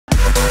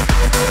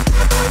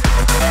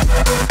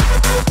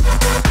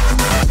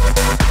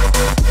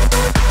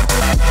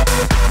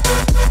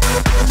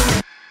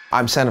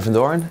I'm Sander van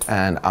Doorn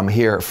and I'm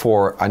here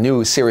for a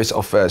new series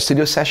of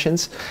studio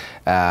sessions.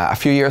 A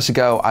few years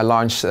ago I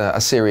launched a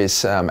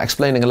series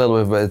explaining a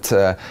little bit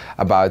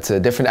about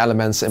different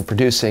elements in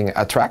producing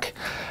a track.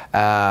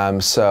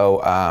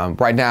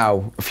 Right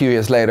now, a few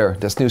years later,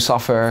 there's new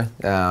software,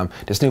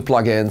 there's new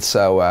plugins.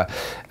 So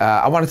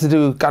I wanted to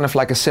do kind of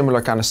like a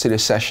similar kind of studio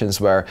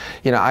sessions where,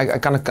 you know,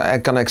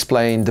 I'm gonna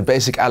explain the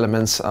basic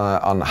elements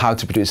on how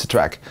to produce a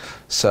track.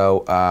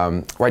 So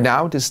right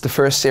now, this is the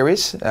first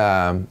series,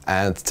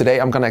 and today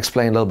I'm gonna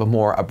explain a little bit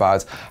more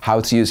about how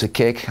to use a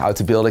kick, how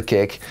to build a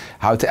kick,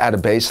 how to add a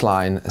bass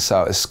line.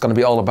 So it's gonna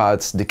be all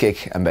about the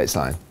kick and bass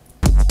line.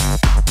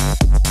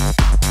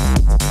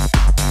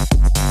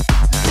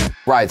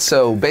 Right,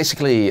 so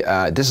basically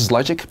this is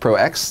Logic Pro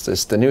X. This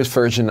is the newest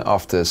version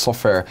of the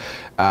software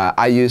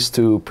I use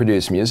to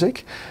produce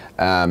music.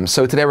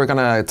 So today we're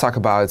gonna talk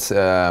about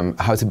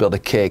how to build a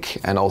kick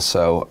and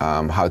also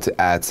how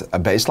to add a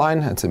bass line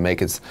and to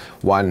make it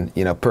one,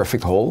 you know,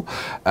 perfect whole.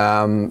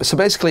 So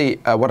basically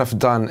what I've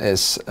done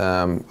is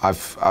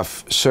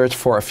I've searched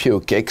for a few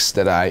kicks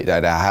that I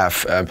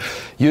have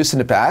used in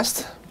the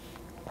past.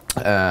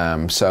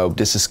 So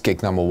this is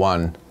kick number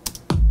 1.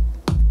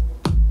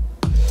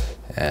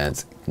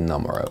 And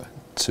number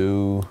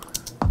 2,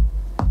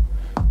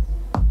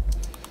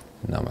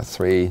 number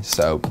 3.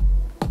 So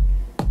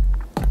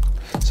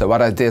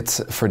what I did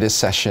for this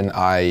session,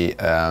 I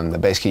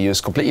basically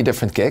used completely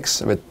different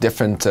kicks with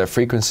different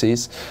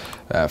frequencies.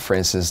 For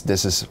instance,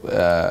 this is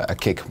a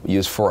kick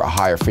used for a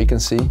higher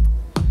frequency,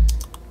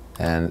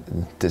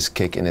 and this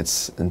kick in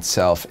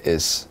itself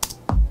is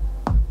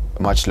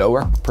much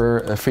lower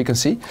per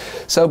frequency.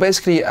 So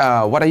basically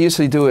what I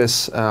usually do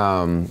is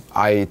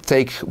I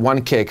take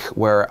one kick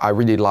where I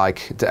really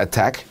like the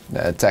attack.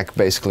 The attack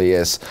basically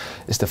is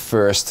the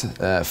first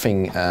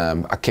thing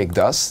a kick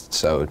does.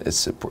 So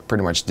it's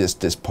pretty much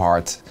this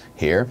part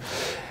here.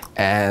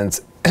 And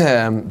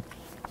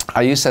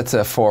I use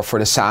that for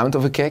the sound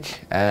of a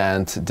kick,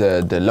 and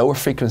the lower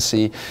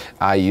frequency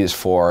I use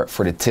for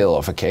the tail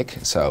of a kick.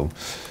 So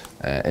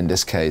in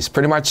this case,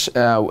 pretty much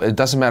it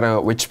doesn't matter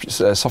which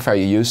software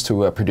you use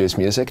to produce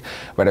music,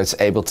 whether it's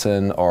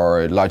Ableton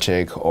or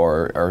Logic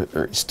or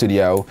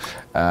Studio,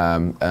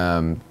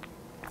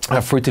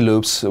 Fruity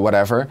Loops,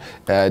 whatever.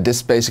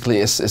 This basically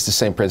is the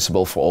same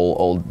principle for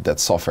all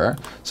that software.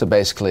 So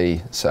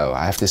basically,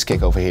 I have this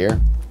kick over here.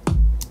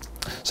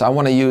 So I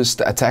want to use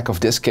the attack of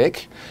this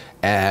kick,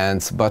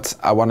 but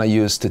I want to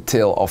use the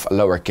tail of a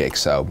lower kick.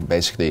 So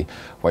basically,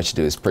 what you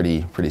do is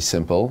pretty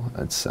simple.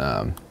 It's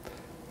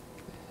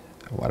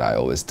what I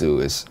always do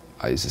is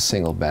I use a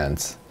single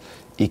band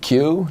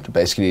EQ.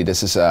 Basically,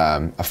 this is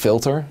a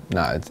filter.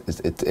 Now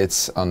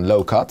it's on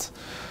low cut.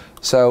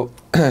 So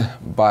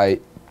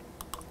by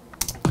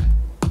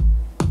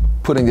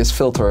putting this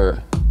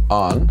filter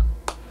on,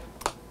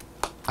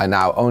 I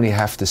now only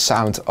have the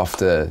sound of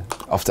the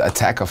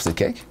attack of the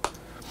kick.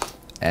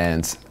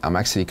 And I'm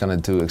actually gonna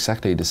do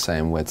exactly the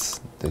same with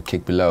the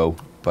kick below,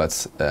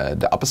 but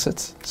the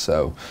opposite.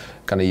 So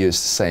I'm gonna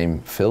use the same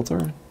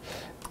filter,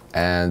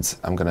 and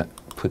I'm gonna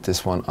put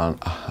this one on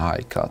a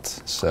high cut.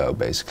 So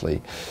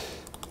basically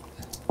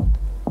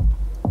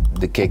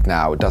the kick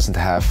now doesn't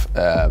have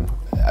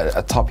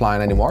a top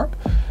line anymore.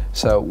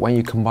 So when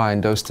you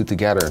combine those two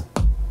together,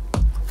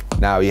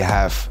 now you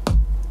have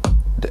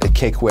a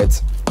kick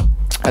with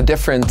a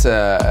different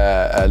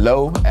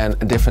low and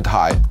a different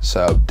high.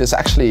 So this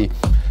actually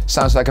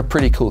sounds like a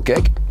pretty cool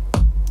kick.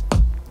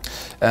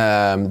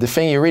 The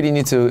thing you really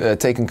need to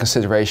take in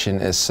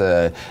consideration is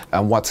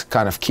what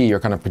kind of key you're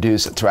going to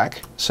produce a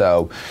track.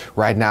 So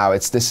right now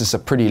this is a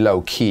pretty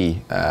low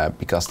key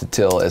because the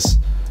tail is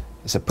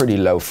a pretty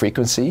low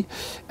frequency.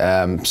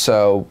 You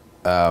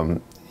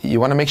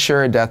want to make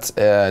sure that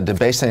the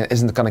bass line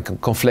isn't going to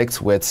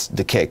conflict with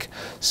the kick.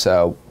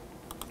 So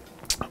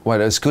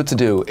what is good to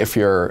do if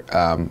you're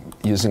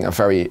using a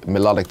very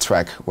melodic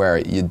track where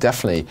you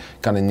definitely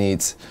going to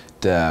need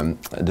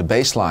the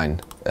bass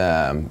line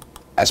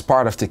as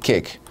part of the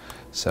kick.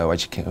 So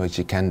what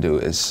you can do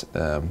is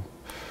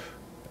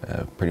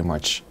pretty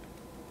much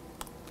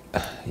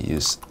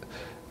use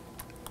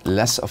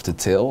less of the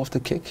tail of the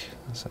kick.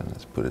 So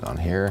let's put it on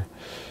here.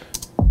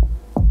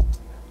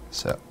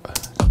 So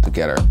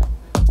together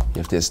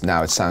you have this.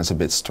 Now it sounds a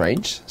bit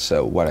strange.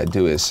 So what I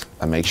do is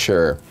I make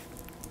sure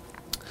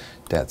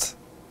that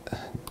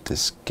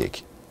this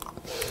kick,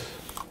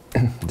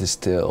 this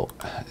tail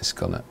is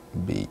gonna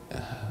be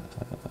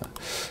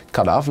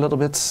cut off a little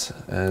bit,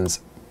 and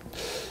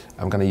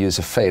I'm gonna use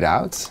a fade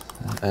out,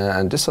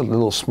 and just a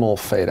little small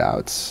fade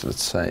out,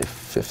 let's say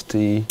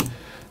 50.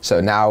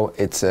 So now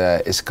it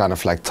is kind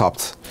of like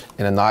topped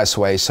in a nice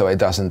way so it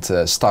doesn't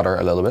stutter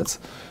a little bit.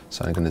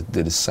 So I'm gonna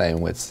do the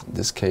same with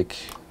this kick,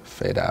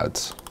 fade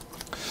out,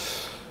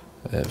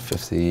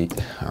 50,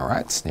 all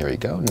right, here we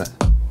go.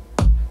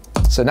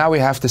 So now we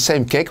have the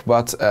same kick,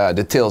 but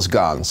the tail's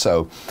gone.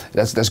 So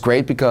that's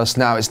great, because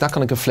now it's not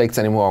going to conflict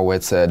anymore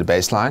with the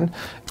bass line.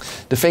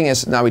 The thing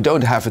is, now we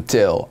don't have a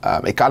tail.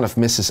 It kind of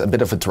misses a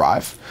bit of a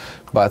drive.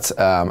 But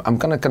I'm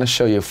gonna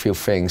show you a few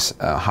things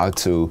how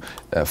to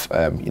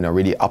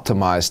really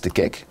optimize the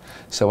kick.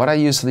 So what I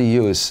usually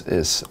use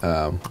is,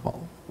 well,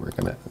 we're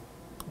gonna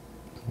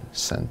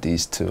send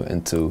these two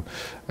into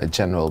a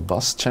general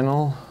bus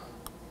channel.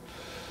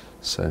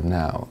 So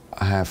now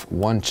I have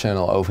one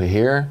channel over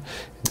here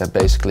that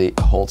basically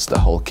holds the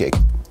whole kick.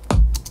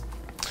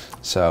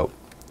 So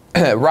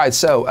right,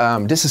 so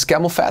this is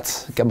Camel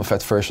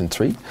Fat version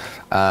 3.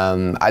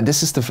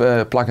 This is the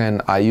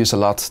plugin I use a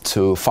lot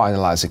to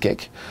finalize a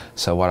kick.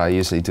 So what I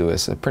usually do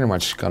is pretty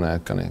much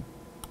gonna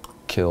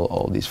kill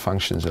all these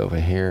functions over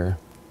here,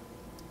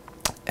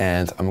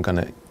 and I'm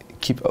gonna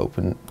keep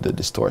open the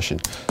distortion.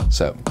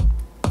 So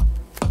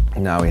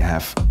now we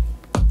have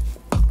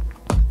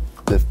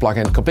the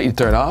plugin completely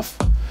turned off.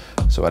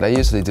 So what I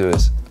usually do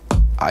is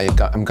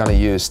I'm gonna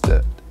use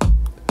the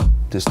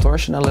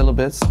distortion a little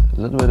bit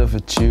of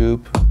a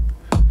tube.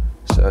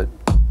 So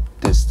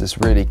this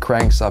really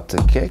cranks up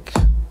the kick.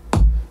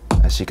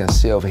 As you can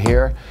see over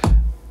here.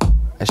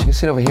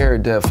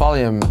 The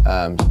volume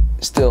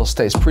still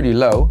stays pretty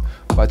low,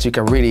 but you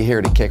can really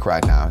hear the kick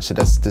right now. So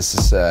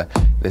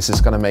this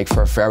is gonna make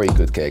for a very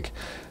good kick.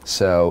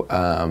 So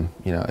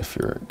if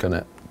you're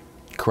gonna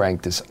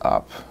crank this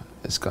up,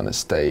 it's gonna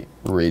stay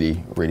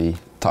really, really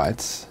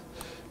tight.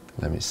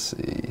 Let me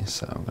see.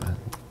 So I'm gonna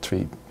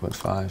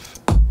 3.5.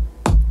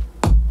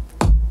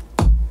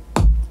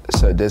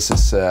 So this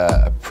is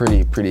a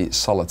pretty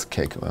solid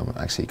kick. I'm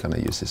actually gonna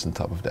use this on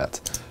top of that.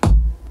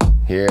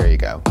 Here you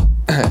go.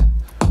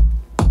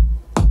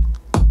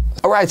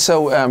 All right,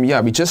 so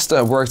yeah, we just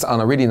worked on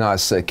a really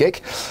nice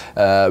kick.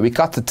 We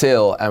cut the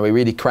tail and we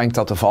really cranked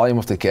up the volume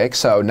of the kick.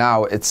 So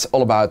now it's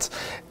all about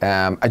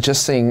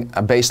adjusting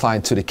a bass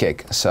line to the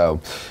kick.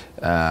 So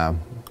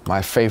my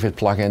favorite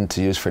plugin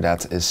to use for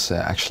that is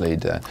actually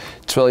the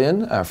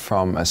Trillion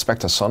from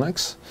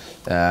Spectrasonics.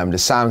 The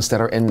sounds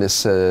that are in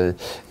this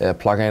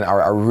plugin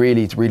are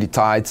really, really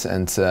tight,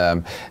 and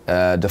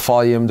the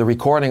volume, the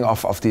recording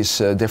of these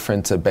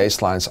different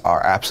bass lines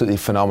are absolutely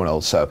phenomenal.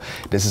 So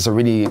this is a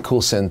really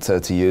cool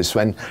synth to use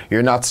when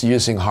you're not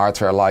using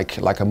hardware like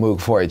a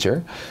Moog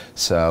Voyager.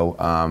 So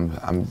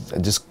I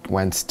just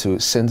went to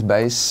synth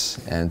bass,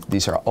 and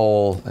these are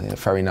all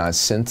very nice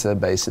synth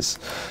basses.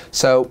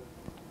 So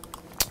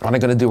what I'm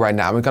going to do right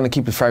now, we're going to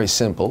keep it very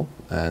simple,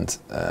 and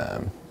so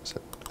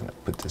I'm going to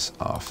put this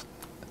off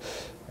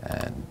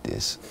and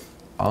this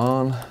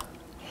on.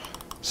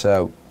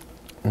 So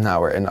now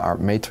we're in our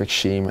matrix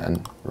scheme,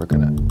 and we're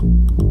gonna,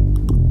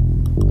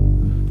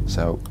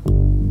 so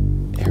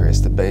here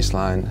is the bass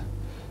line,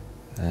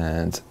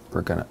 and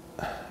we're gonna,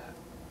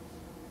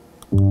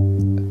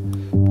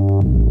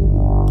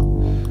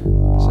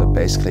 so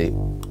basically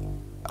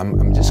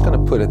I'm just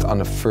gonna put it on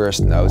the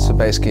first note. So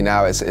basically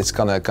now it's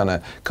gonna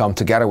come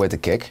together with the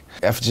kick.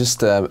 I've just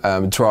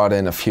drawn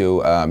in a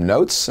few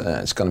notes.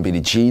 It's gonna be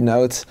the G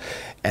note,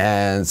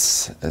 and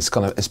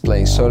it's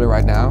playing solo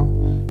right now.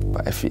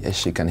 But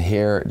as you can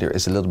hear, there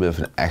is a little bit of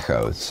an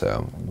echo.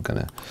 So I'm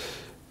gonna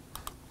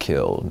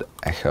kill the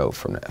echo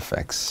from the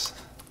effects.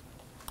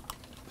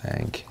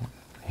 Bank.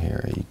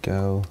 Here you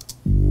go.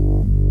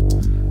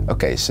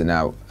 Okay, so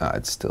now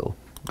it's still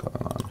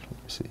going on. Let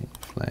me see,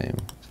 flame.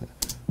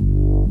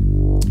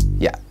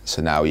 Yeah,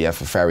 so now you have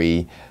a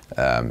very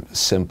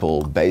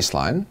simple bass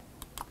line.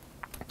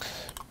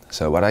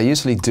 So what I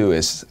usually do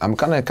is I'm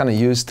gonna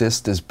use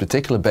this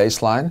particular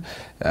bass line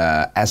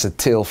as a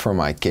tail for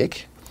my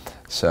kick.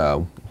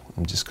 So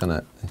I'm just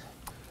gonna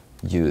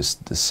use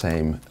the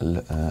same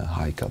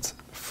high cut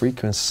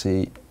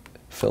frequency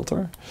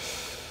filter.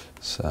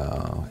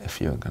 So if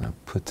you're gonna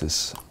put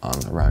this on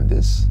around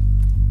this.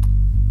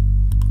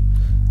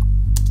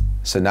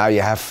 So now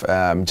you have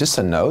just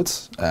a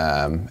note,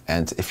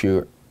 and if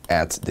you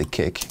add the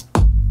kick,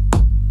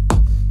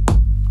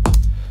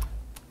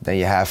 then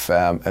you have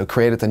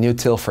created a new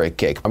tail for a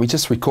kick. We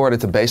just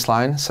recorded the bass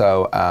line,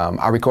 so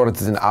I recorded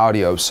it in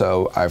audio,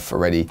 so I've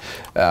already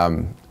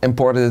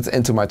imported it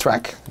into my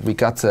track. We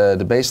got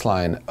the bass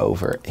line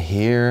over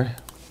here.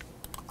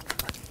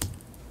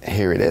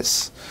 Here it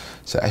is.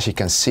 So as you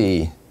can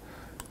see,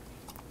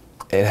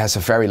 it has a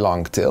very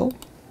long tail.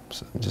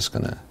 So I'm just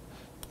gonna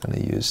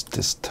use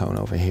this tone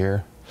over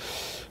here.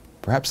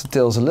 Perhaps the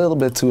tail is a little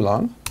bit too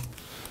long,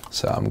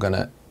 so I'm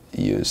gonna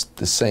use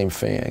the same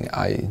thing.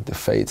 The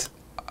fade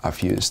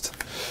I've used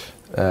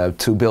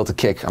to build the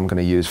kick, I'm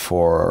gonna use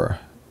for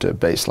the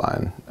bass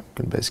line. I'm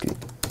gonna basically,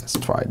 let's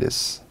try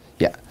this.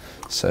 Yeah,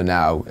 so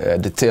now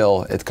the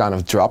tail, it kind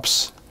of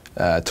drops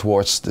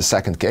towards the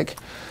second kick.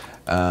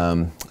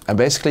 And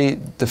basically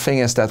the thing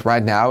is that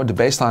right now the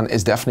bass line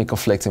is definitely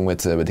conflicting with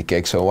the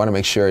kick, so I want to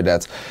make sure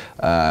that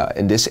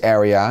in this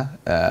area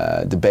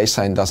the bass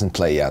line doesn't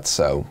play yet.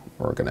 So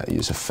we're going to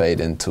use a fade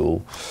in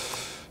tool,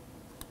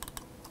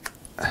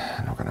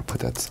 and we're going to put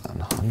that on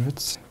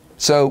 100.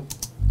 So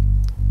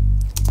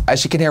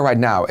As you can hear right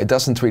now, it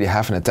doesn't really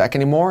have an attack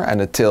anymore, and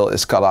the tail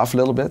is cut off a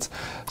little bit.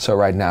 So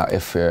right now,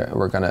 if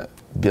we're gonna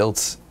build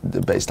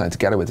the bass line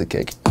together with the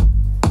kick,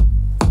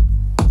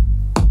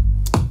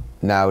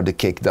 now the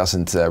kick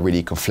doesn't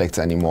really conflict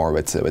anymore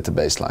with the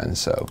bass line.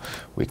 So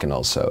we can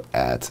also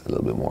add a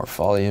little bit more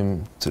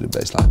volume to the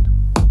bass line.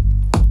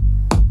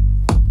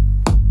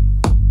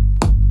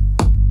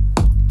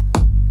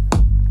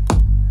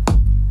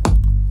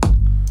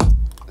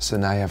 So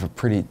now you have a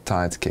pretty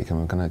tight kick.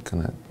 I'm gonna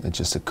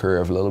adjust the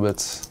curve a little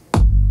bit.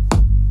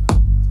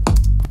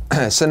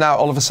 So now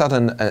all of a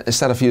sudden,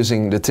 instead of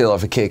using the tail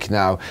of a kick,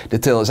 now the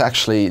tail is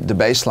actually the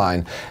bass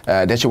line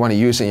that you want to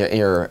use in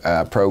your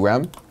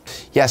program.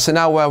 Yeah, so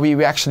now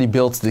we actually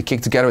built the kick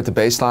together with the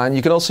bass line.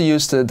 You can also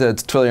use the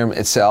Tujamo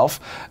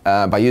itself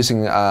by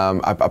using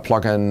a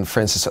plugin, for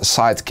instance, a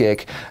side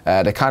kick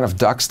that kind of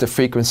ducks the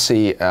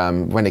frequency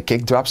when the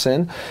kick drops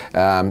in.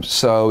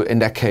 So in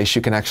that case,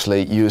 you can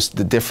actually use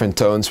the different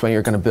tones when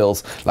you're going to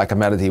build like a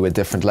melody with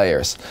different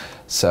layers.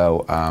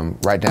 So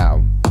right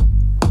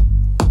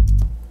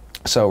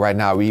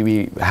now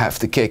we have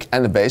the kick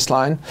and the bass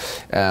line.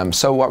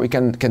 So what we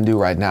can do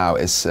right now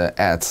is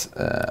add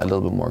a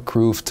little bit more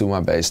groove to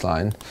my bass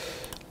line.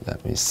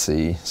 Let me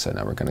see. So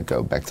now we're going to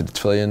go back to the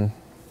trillion.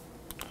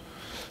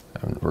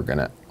 And we're going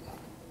to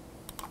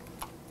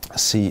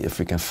see if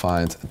we can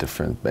find a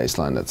different bass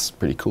line that's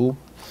pretty cool.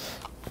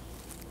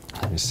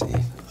 Let me see.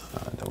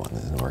 That one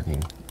isn't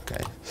working.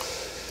 Okay.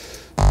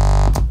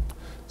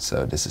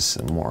 So this is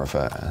more of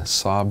a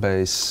saw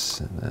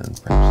bass, and then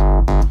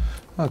perhaps.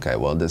 Okay,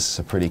 well, this is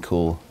a pretty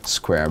cool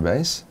square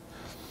bass.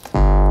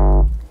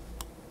 All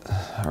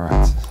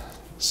right,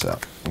 so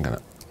I'm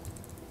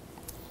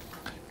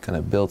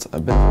gonna build a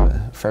bit of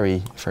a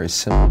very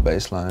simple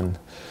bass line,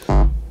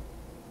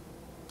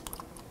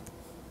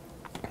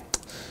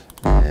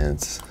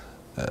 and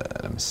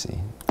let me see.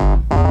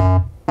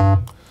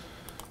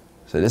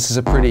 So this is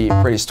a pretty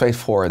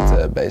straightforward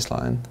bass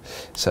line.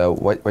 So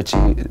what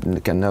you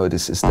can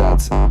notice is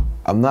that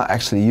I'm not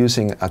actually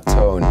using a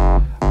tone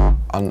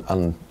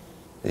on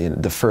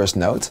the first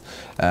note.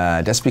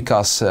 That's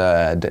because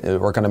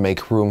we're going to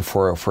make room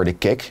for the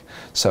kick.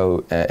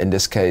 So in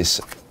this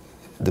case,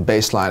 the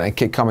bass line and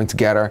kick coming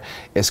together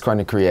is going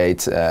to create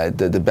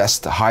the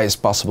best,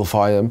 highest possible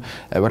volume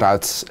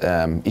without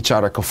each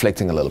other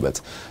conflicting a little bit.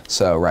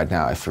 So right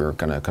now, if we're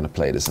going to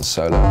play this in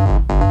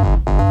solo,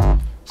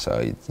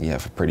 so you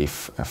have a pretty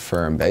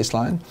firm bass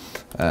line.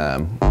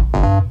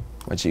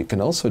 What you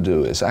can also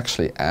do is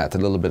actually add a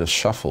little bit of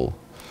shuffle,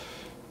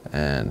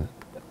 and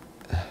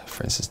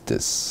for instance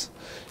this.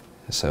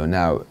 So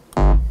now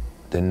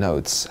the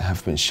notes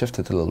have been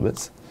shifted a little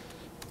bit,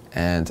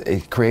 and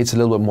it creates a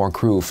little bit more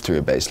groove to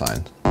your bass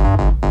line.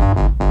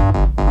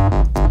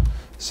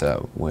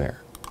 So we're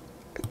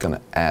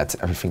gonna add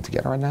everything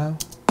together right now.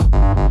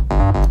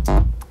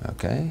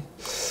 Okay.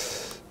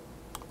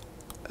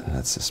 And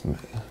let's just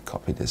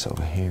copy this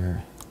over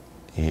here,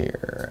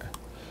 here,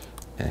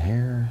 and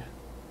here.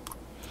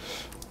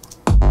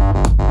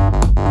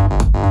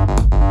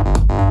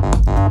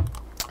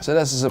 So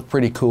this is a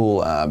pretty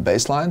cool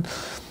bass line.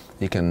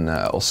 You can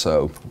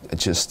also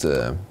adjust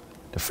the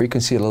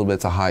frequency a little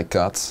bit to high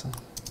cut.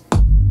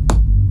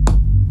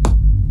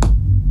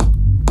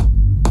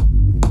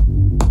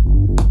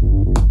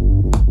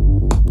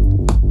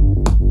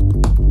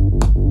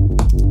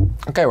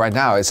 Okay, right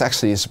now it's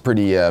actually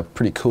a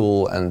pretty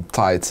cool and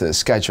tight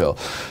schedule.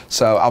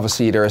 So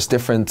obviously there's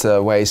different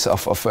ways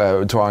of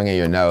drawing in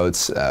your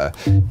notes.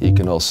 You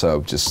can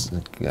also just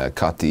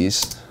cut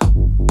these.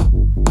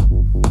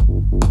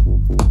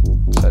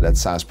 So that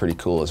sounds pretty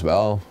cool as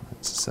well.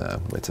 It's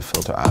with the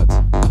filter out.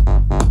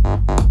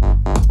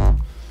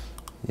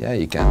 Yeah,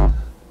 you can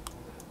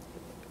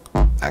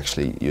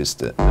actually use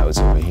the notes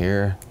over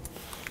here.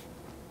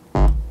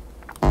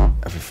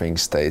 Everything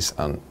stays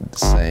on the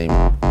same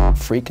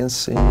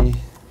frequency.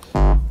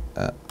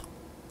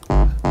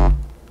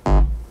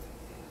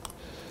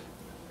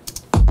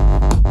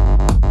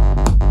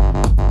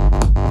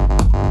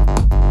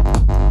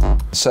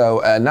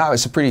 So now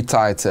it's a pretty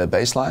tight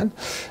bass line.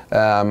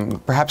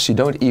 Perhaps you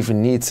don't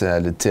even need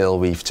the tail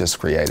we've just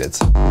created.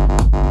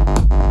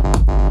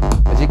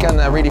 But you can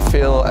really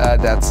feel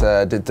that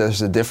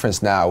there's a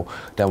difference now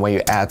than when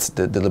you add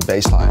the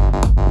bass line.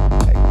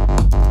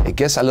 It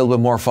gives a little bit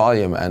more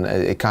volume, and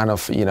it kind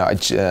of, you know,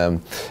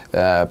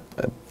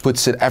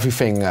 puts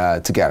everything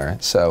together.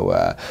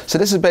 So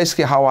this is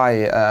basically how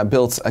I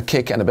built a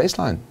kick and a bass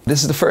line.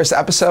 This is the first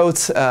episode.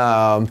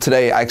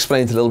 Today I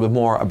explained a little bit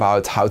more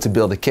about how to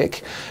build a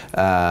kick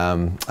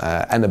and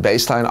a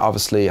bass line,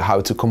 obviously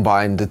how to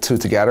combine the two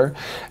together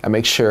and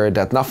make sure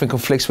that nothing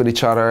conflicts with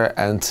each other,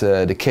 and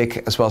the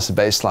kick as well as the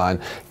bass line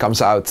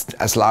comes out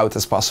as loud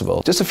as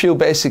possible. Just a few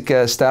basic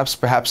steps,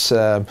 perhaps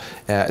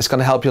it's going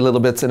to help you a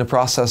little bit in the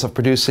process of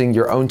producing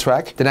your own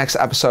track. The next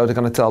episode I'm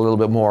going to tell a little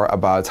bit more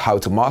about how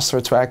to master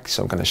a track. track.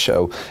 So I'm going to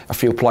show a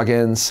few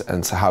plugins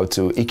and how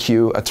to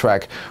EQ a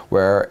track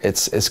where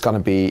it's going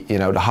to be, you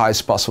know, the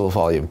highest possible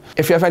volume.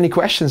 If you have any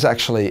questions,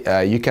 actually,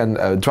 you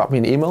can drop me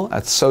an email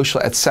at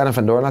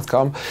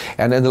social@sanandvandoorn.com.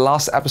 And in the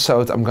last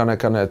episode, I'm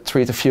gonna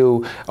treat a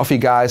few of you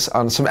guys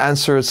on some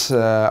answers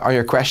on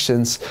your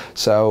questions.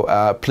 So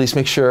please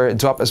make sure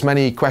drop as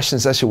many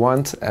questions as you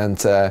want, and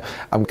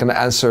I'm gonna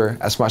answer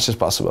as much as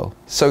possible.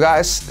 So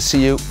guys,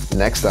 see you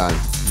next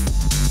time.